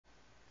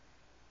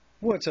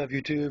What's up,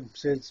 YouTube?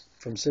 Sid's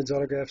from Sid's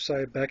Autograph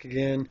site back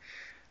again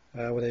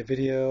with a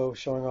video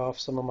showing off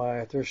some of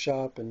my thrift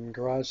shop and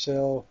garage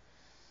sale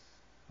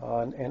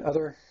and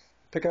other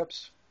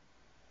pickups.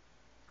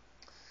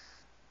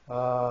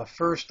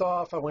 First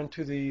off, I went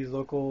to the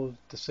local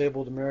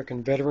Disabled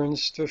American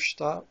Veterans thrift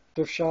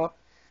shop.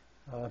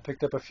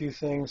 Picked up a few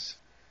things.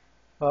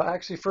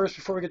 Actually, first,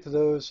 before we get to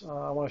those,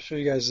 I want to show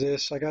you guys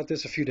this. I got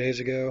this a few days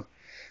ago.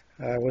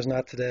 It was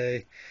not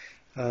today.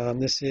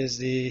 This is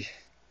the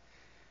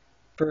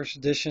first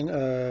edition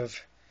of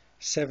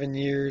 7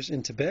 Years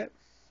in Tibet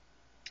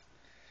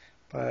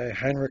by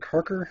Heinrich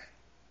Harker,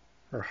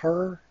 or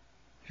Harrer.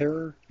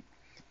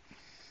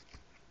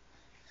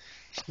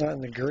 It's not in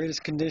the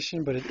greatest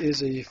condition, but it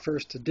is a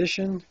first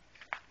edition.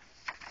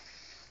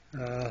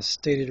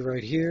 Stated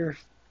right here,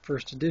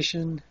 first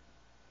edition,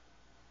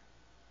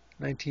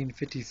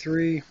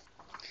 1953.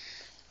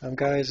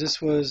 Guys,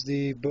 this was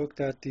the book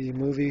that the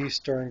movie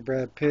starring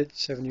Brad Pitt,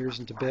 7 Years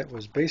in Tibet,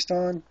 was based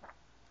on.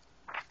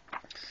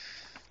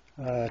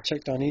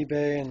 Checked on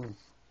eBay, and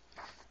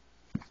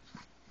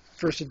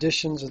first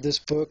editions of this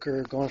book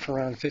are going for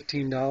around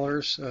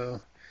 $15, so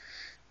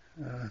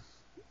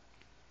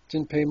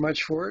didn't pay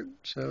much for it,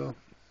 so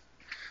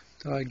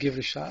thought I'd give it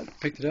a shot.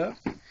 Picked it up.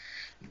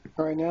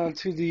 Alright, now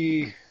to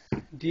the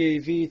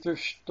DAV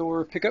thrift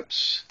store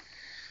pickups.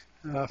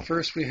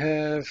 First we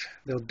have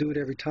They'll Do It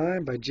Every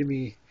Time by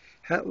Jimmy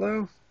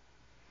Hatlow.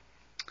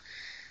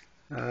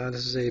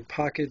 This is a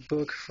pocket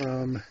book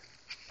from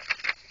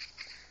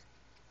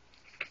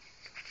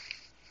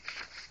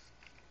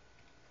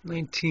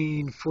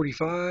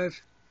 $1945,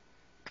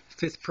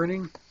 5th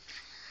printing.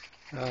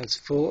 It's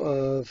full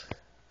of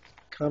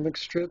comic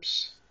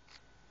strips.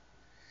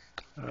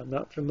 I'm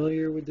not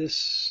familiar with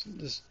this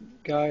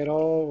guy at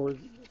all, or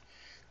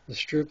the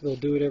strip They'll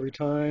Do It Every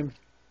Time.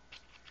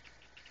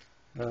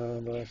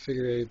 But I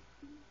figure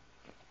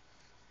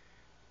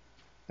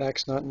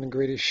back's not in the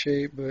greatest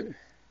shape, but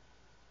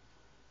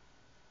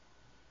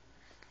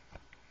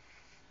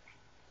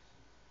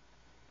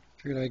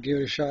figured I'd give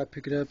it a shot,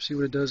 pick it up, see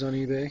what it does on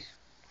eBay.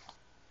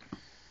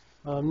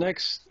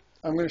 Next,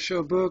 I'm going to show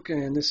a book,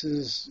 and this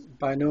is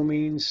by no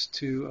means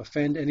to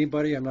offend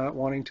anybody. I'm not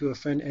wanting to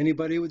offend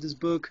anybody with this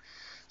book,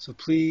 so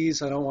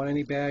please, I don't want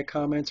any bad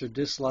comments or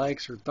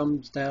dislikes or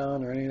thumbs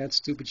down or any of that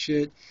stupid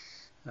shit.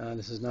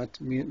 This is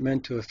not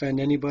meant to offend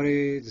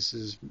anybody.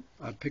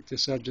 I picked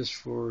this up just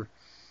for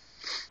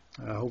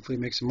hopefully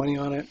make some money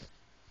on it.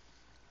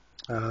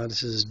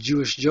 This is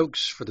Jewish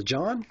Jokes for the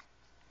John.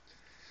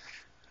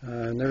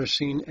 I've never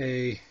seen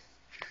a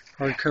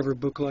hardcover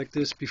book like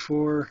this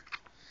before,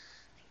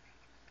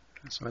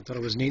 so I thought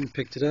it was neat and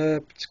picked it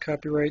up. It's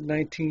copyright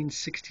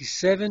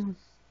 1967.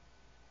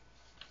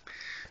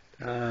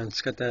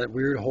 It's got that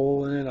weird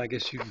hole in it. I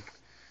guess you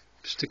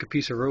stick a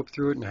piece of rope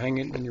through it and hang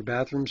it in your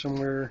bathroom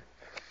somewhere.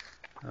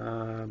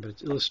 But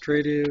it's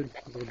illustrated,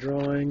 little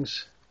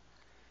drawings.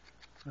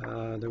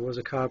 There was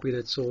a copy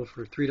that sold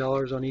for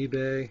 $3 on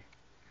eBay,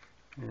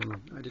 and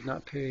I did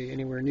not pay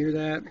anywhere near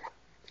that.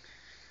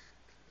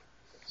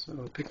 So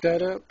I'll pick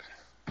that up.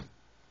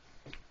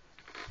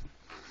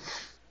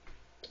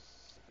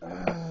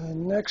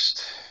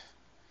 Next,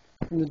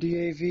 from the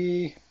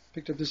DAV,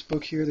 picked up this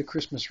book here, The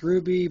Christmas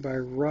Ruby by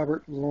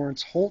Robert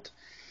Lawrence Holt.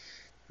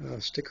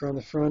 Sticker on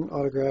the front,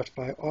 autographed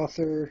by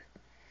author.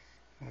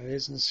 It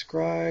is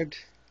inscribed,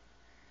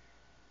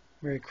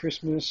 Merry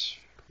Christmas,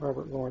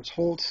 Robert Lawrence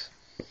Holt.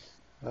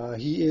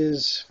 He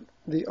is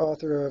the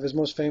author of his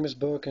most famous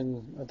book,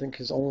 and I think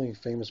his only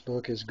famous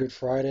book, is Good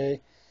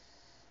Friday.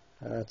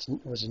 It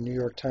was a New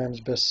York Times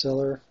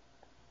bestseller.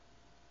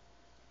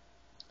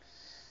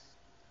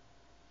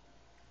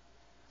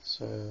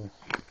 So,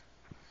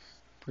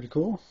 pretty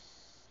cool.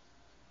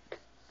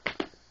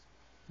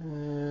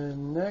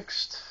 And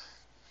next,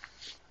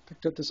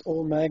 picked up this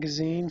old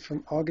magazine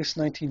from August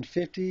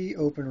 1950,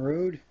 Open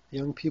Road,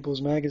 Young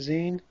People's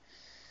Magazine.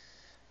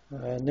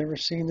 I'd never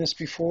seen this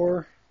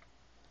before,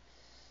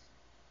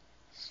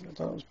 so I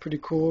thought it was pretty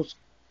cool.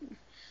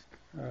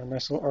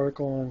 Nice little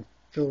article on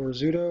Phil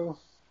Rizzuto.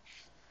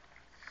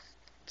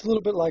 It's a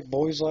little bit like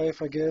Boy's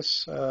Life, I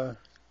guess. I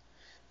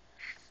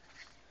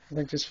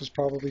think this was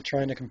probably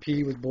trying to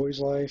compete with Boy's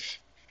Life.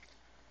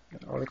 An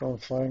article on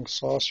flying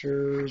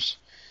saucers.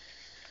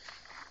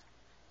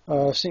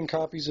 I've seen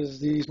copies of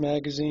these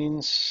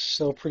magazines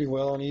sell pretty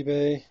well on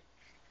eBay.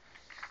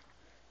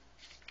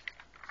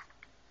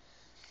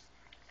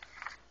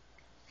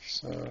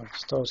 So I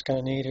just thought it was kind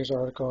of neat. Here's an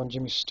article on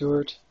Jimmy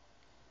Stewart.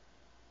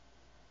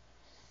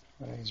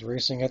 He's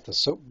racing at the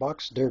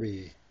Soapbox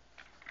Derby.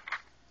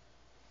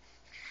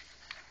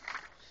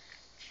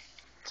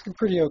 It's in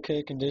pretty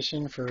okay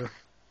condition for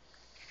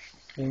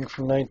being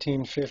from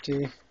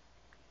 1950.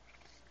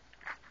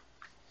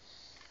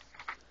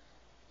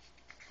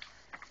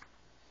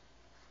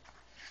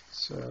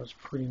 So it's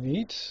pretty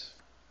neat.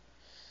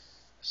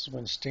 This is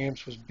when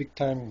stamps was big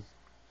time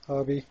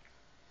hobby.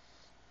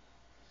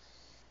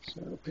 So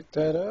I'll pick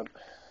that up.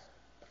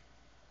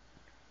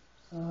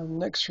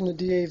 Next from the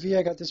DAV,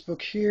 I got this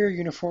book here,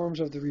 Uniforms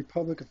of the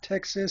Republic of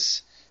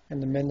Texas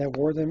and the Men That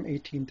Wore Them,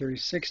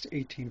 1836 to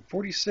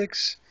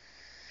 1846,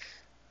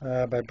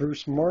 by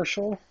Bruce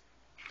Marshall.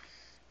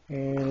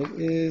 And it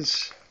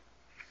is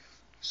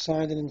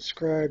signed and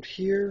inscribed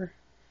here.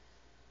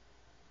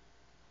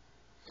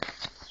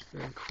 It's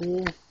very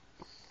cool.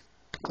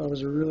 Thought it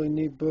was a really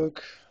neat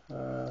book.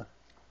 Got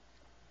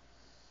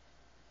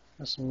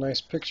some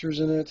nice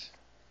pictures in it.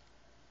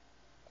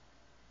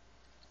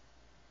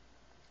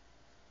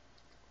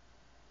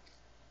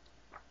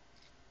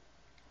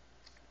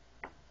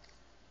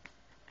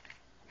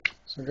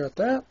 So I got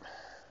that.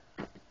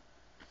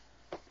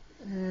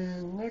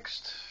 And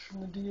next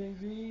from the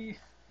DAV,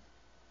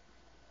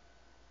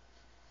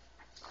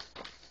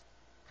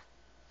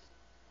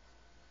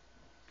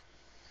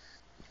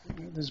 I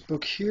got this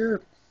book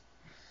here,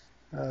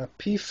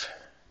 Peef,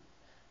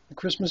 the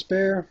Christmas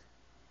Bear.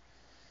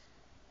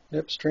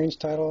 Yep, strange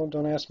title.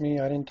 Don't ask me.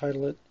 I didn't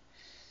title it.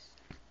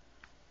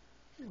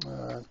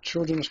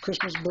 Children's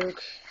Christmas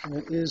book, and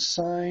it is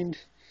signed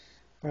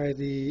by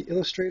the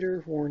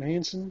illustrator Warren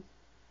Hansen.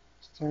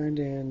 Signed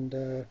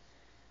and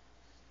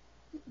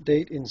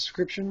date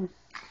inscription.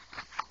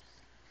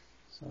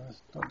 So I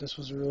thought this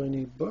was a really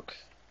neat book.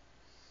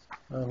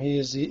 He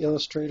is the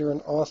illustrator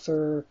and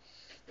author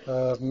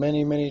of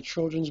many, many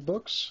children's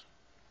books.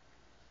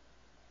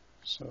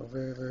 So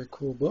very, very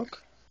cool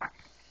book.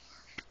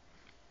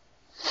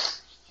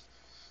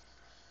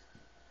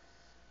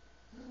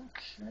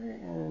 Okay,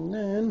 and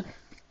then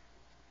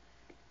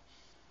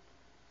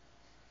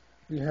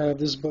we have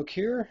this book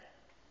here.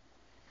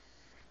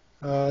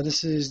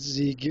 This is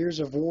the Gears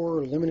of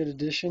War Limited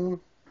Edition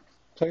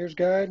Player's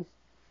Guide.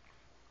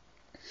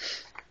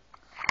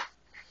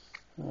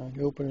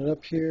 You open it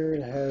up here,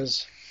 it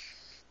has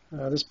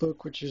this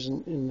book, which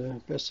isn't in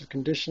the best of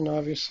condition,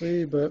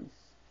 obviously, but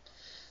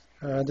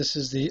this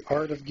is the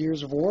Art of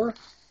Gears of War.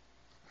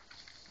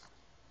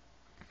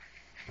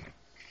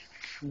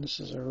 And this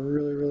is a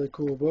really, really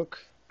cool book.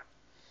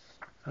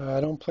 I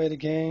don't play the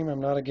game,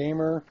 I'm not a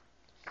gamer.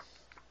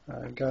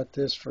 I got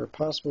this for a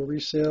possible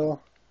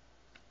resale,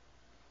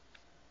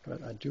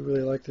 but I do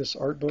really like this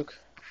art book.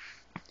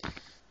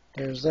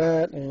 There's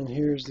that, and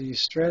here's the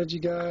strategy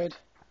guide.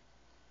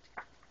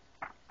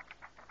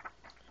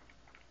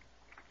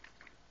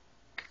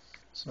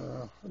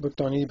 So I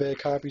looked on eBay,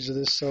 copies of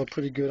this sell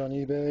pretty good on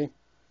eBay.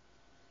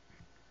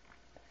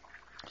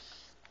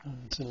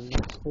 It's in a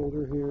nice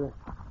folder here.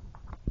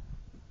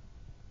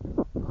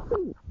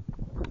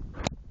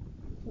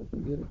 Let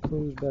me get it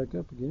closed back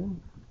up again.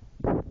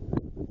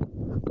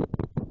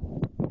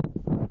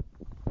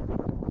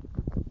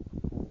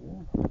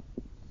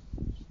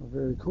 So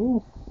very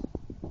cool.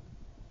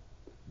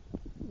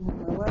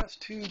 My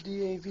last two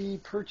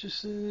DAV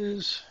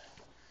purchases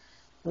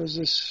was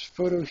this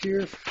photo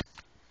here.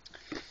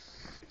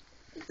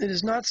 It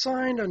is not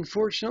signed,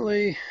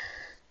 unfortunately,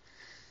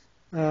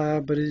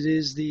 but it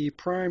is the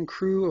prime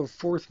crew of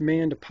 4th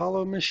Manned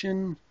Apollo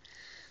mission.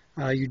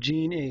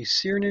 Eugene A.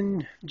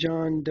 Cernan,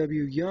 John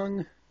W.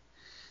 Young,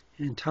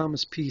 and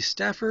Thomas P.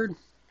 Stafford.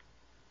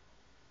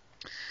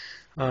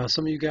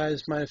 Some of you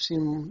guys might have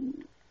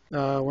seen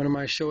one of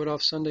my Show It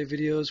Off Sunday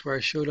videos where I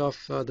showed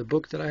off the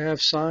book that I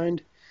have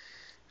signed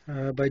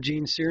by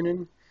Gene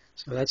Cernan.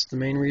 So that's the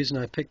main reason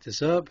I picked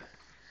this up.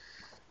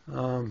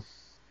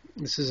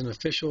 This is an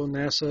official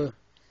NASA,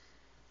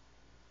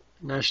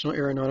 National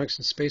Aeronautics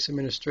and Space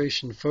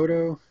Administration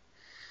photo.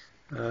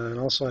 And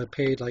also I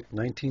paid like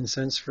 19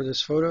 cents for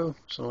this photo,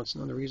 so that's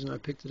another reason I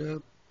picked it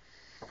up.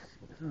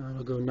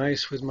 It'll go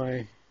nice with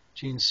my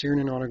Gene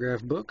Cernan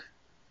autograph book.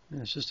 And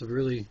it's just a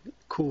really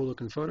cool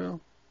looking photo.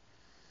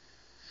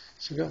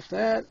 So got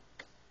that.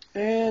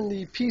 And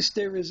the piece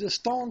de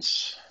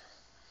resistance,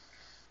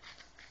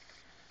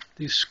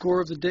 the score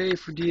of the day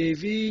for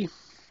DAV.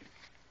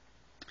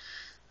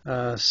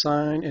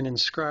 Signed and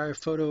inscribed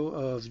photo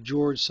of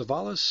George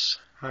Savalas.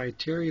 Hi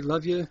Terry,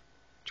 love you,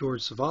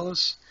 George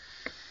Savalas.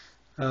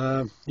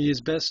 He is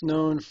best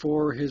known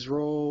for his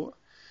role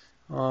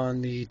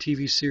on the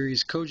TV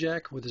series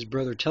Kojak with his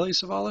brother Telly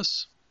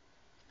Savalas.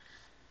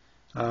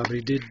 But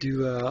he did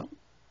do,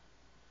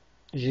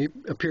 he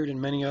appeared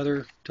in many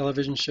other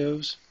television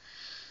shows.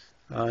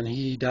 And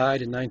he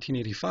died in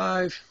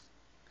 1985.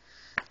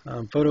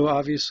 Photo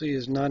obviously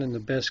is not in the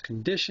best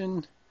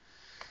condition,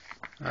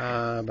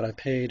 but I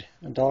paid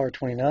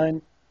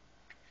 $1.29.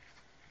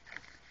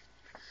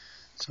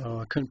 So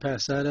I couldn't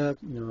pass that up.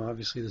 You know,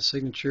 obviously the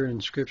signature and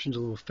inscription's a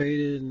little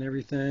faded and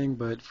everything,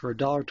 but for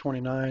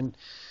 $1.29,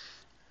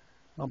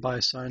 I'll buy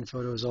signed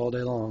photos all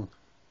day long.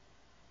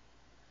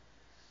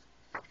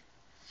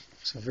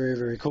 So very,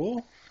 very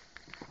cool.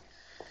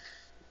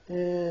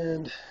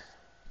 And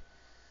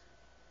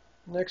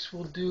next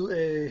we'll do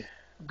a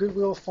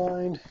Goodwill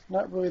find.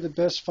 Not really the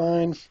best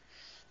find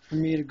for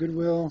me at a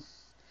Goodwill,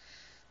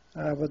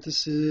 but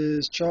this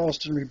is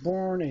Charleston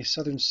Reborn, a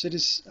Southern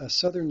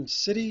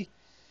City.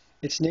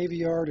 It's Navy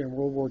Yard in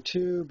World War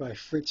II by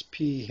Fritz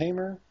P.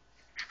 Hamer.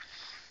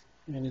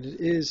 And it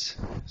is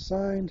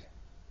signed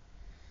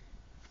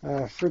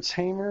Fritz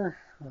Hamer.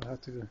 I'll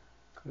have to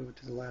Go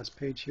to the last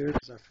page here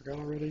because I forgot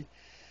already.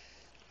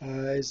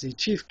 Is the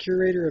Chief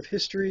Curator of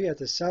History at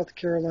the South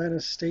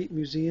Carolina State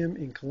Museum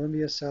in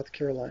Columbia, South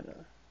Carolina.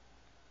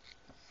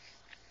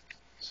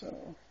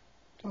 So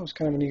that was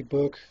kind of a neat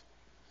book.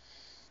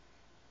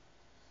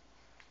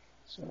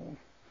 So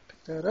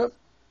pick that up.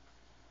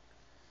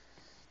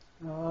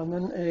 And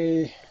then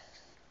a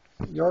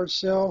yard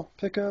sale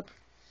pickup.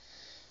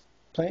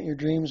 Plant Your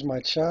Dreams, My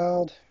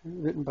Child,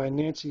 written by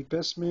Nancy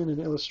Bestman and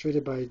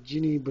illustrated by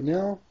Jeannie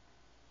Bunnell.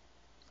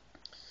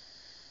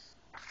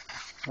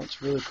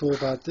 What's really cool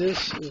about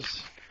this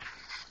is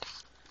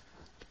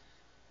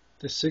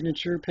the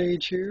signature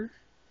page here.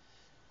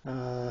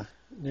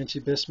 Nancy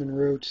Bestman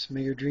wrote,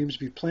 "May your dreams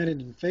be planted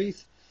in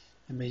faith,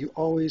 and may you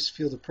always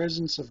feel the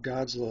presence of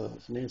God's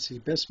love." Nancy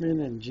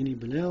Bestman and Jeannie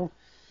Bunnell.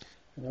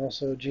 And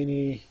also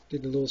Jeannie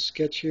did a little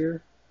sketch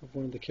here of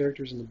one of the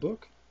characters in the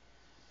book.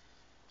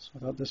 So I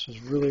thought this was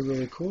really,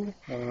 really cool.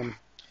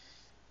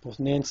 Both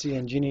Nancy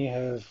and Jeannie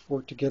have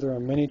worked together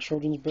on many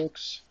children's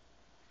books.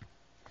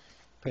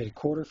 Paid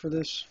 $0.25 for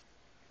this.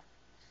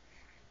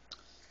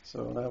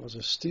 So that was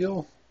a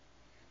steal.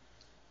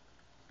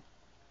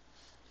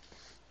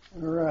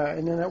 Alright,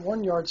 and then at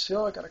one yard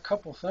sale I got a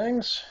couple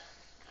things.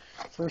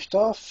 First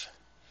off,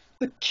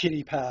 the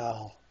Kitty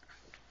Pal.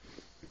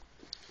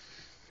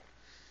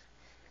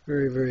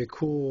 Very, very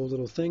cool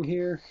little thing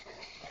here.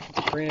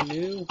 It's brand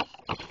new.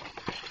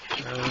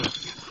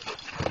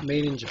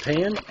 Made in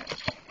Japan.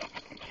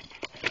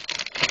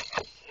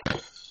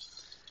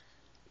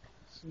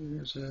 So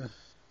there's a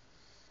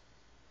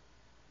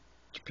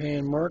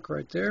Japan mark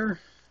right there.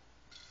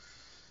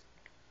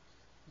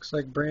 Looks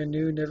like brand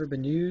new, never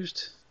been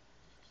used.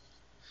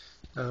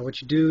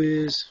 What you do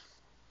is,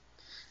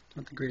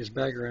 not the greatest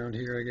background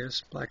here, I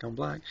guess, black on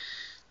black.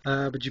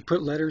 But you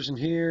put letters in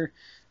here.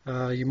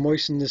 You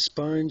moisten this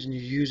sponge and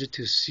you use it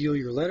to seal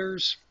your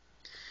letters.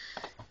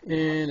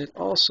 And it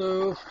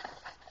also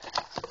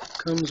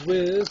comes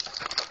with,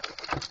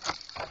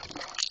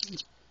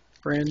 it's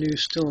brand new,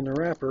 still in the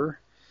wrapper,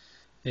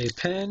 a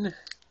pen,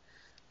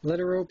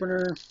 letter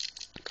opener,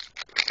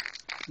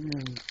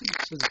 and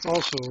it says it's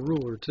also a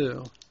ruler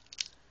too.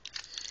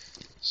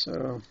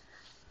 So,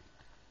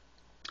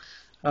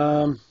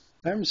 I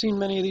haven't seen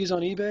many of these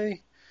on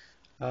eBay.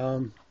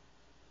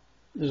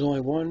 There's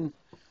only one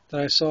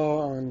that I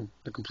saw on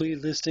the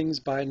completed listings.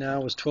 Buy now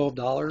was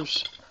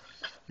 $12,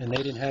 and they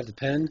didn't have the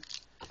pen.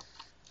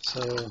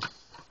 So,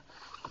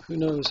 who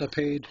knows? I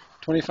paid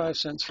 25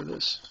 cents for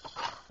this.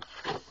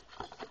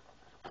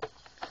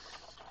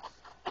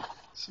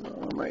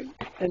 So I might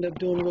end up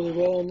doing really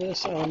well on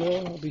this. I don't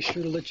know. I'll be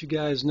sure to let you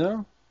guys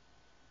know.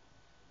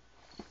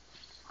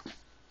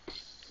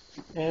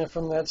 And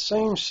from that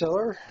same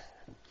seller,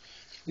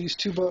 these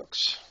two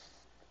books.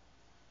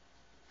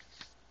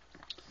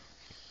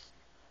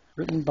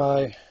 Written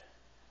by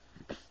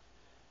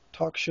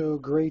talk show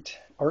great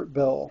Art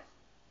Bell.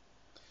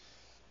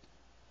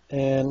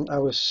 And I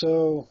was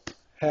so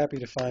happy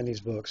to find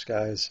these books,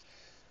 guys.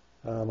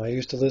 I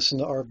used to listen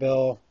to Art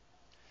Bell.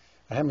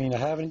 I mean, I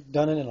haven't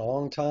done it in a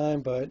long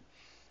time, but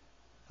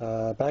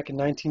back in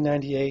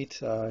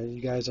 1998,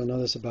 you guys don't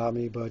know this about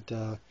me, but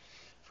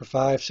for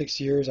 5-6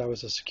 years I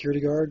was a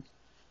security guard.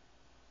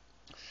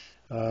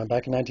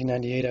 Back in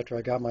 1998, after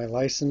I got my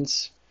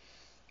license,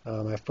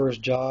 my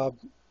first job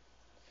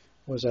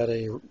was at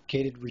a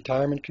gated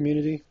retirement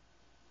community,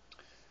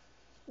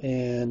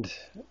 and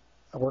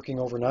working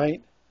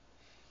overnight.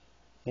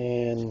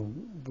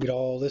 And we'd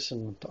all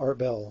listen to Art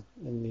Bell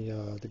in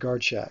the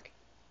guard shack.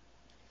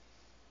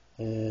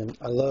 And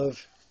I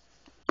love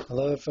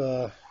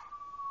the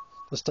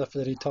stuff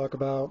that he'd talk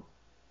about.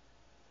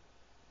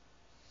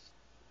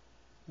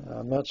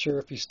 I'm not sure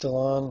if he's still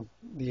on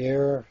the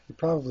air. He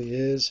probably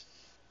is,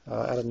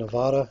 out of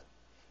Nevada.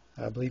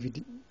 I believe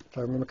if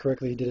I remember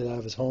correctly, he did it out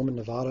of his home in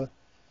Nevada.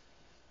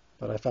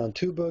 But I found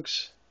two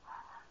books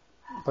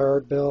by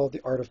Art Bell,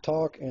 The Art of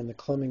Talk and The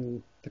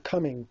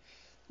Coming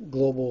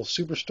Global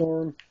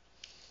Superstorm.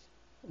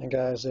 And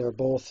guys, they are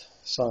both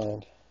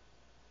signed.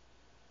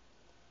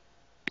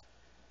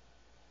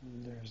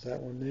 And there's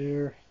that one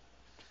there,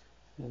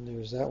 and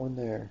there's that one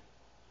there.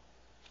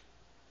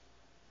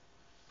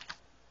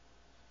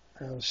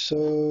 I was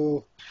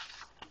so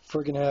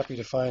friggin' happy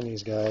to find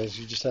these guys.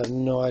 You just have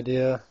no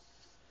idea.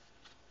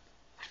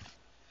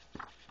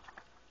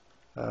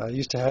 I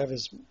used to have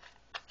his,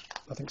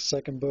 I think,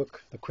 second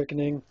book, The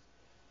Quickening,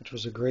 which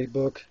was a great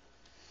book.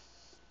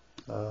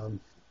 I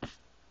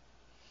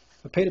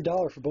paid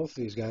 $1 for both of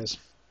these guys.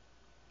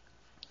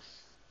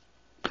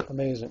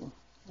 Amazing.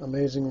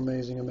 Amazing,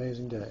 amazing,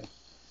 amazing day.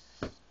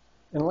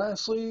 And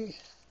lastly,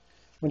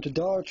 went to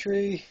Dollar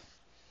Tree,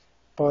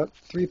 bought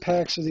 3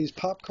 packs of these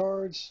pop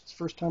cards. It's the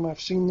first time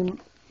I've seen them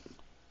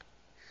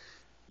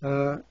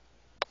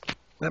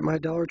at my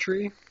Dollar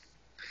Tree.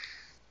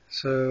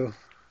 So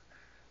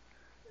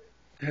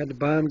I had to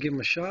buy them, give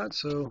them a shot.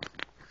 So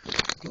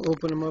I'll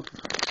open them up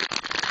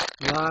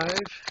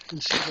live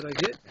and see what I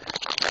get.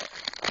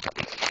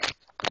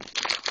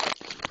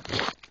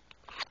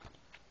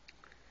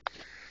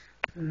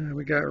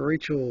 We got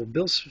Rachel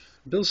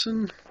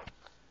Bilson,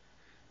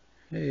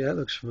 Hey, that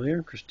looks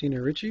familiar. Christina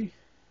Ricci,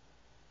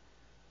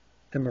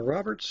 Emma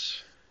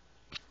Roberts,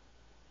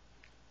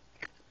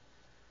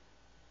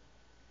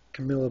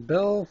 Camilla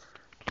Bell,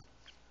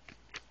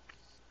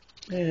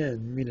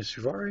 and Mina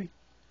Suvari.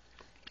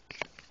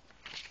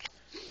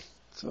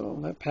 So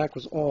that pack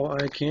was all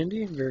eye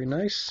candy. Very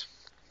nice.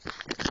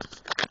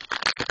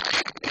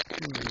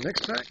 And the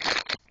next pack.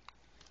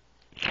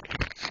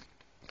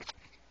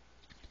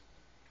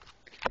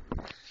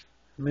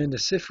 Amanda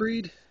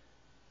Seyfried.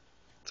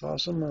 It's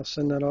awesome. I'll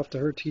send that off to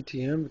her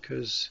TTM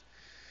because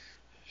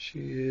she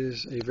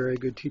is a very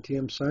good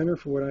TTM signer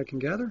for what I can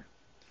gather.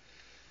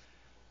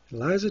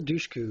 Eliza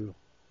Dushku.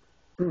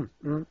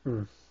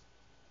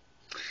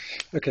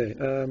 Okay,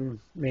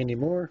 Mandy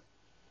Moore.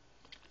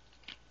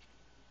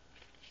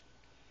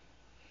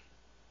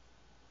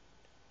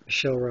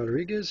 Michelle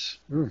Rodriguez.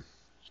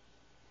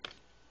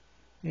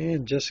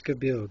 And Jessica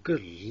Biel.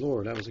 Good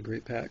Lord, that was a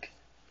great pack.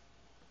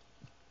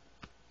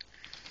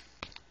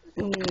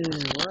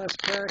 And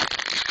last pack.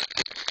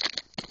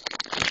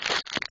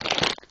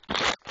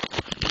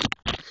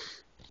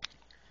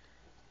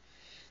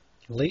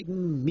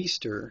 Leighton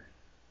Meester.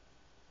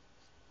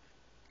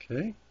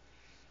 Okay.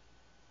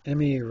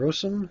 Emmy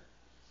Rossum.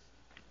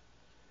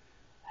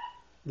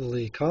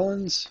 Lily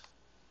Collins.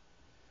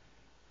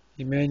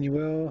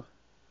 Emmanuel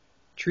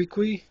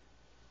Triqui.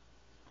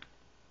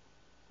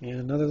 And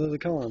another Lily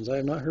Collins. I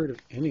have not heard of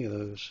any of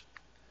those.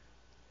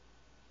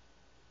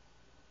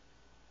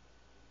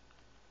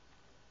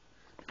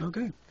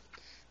 Okay.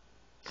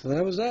 So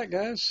that was that,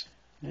 guys.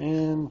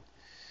 And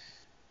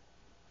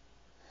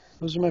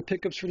those are my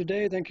pickups for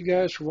today. Thank you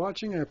guys for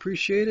watching. I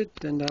appreciate it.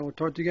 And I will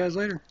talk to you guys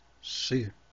later. See you.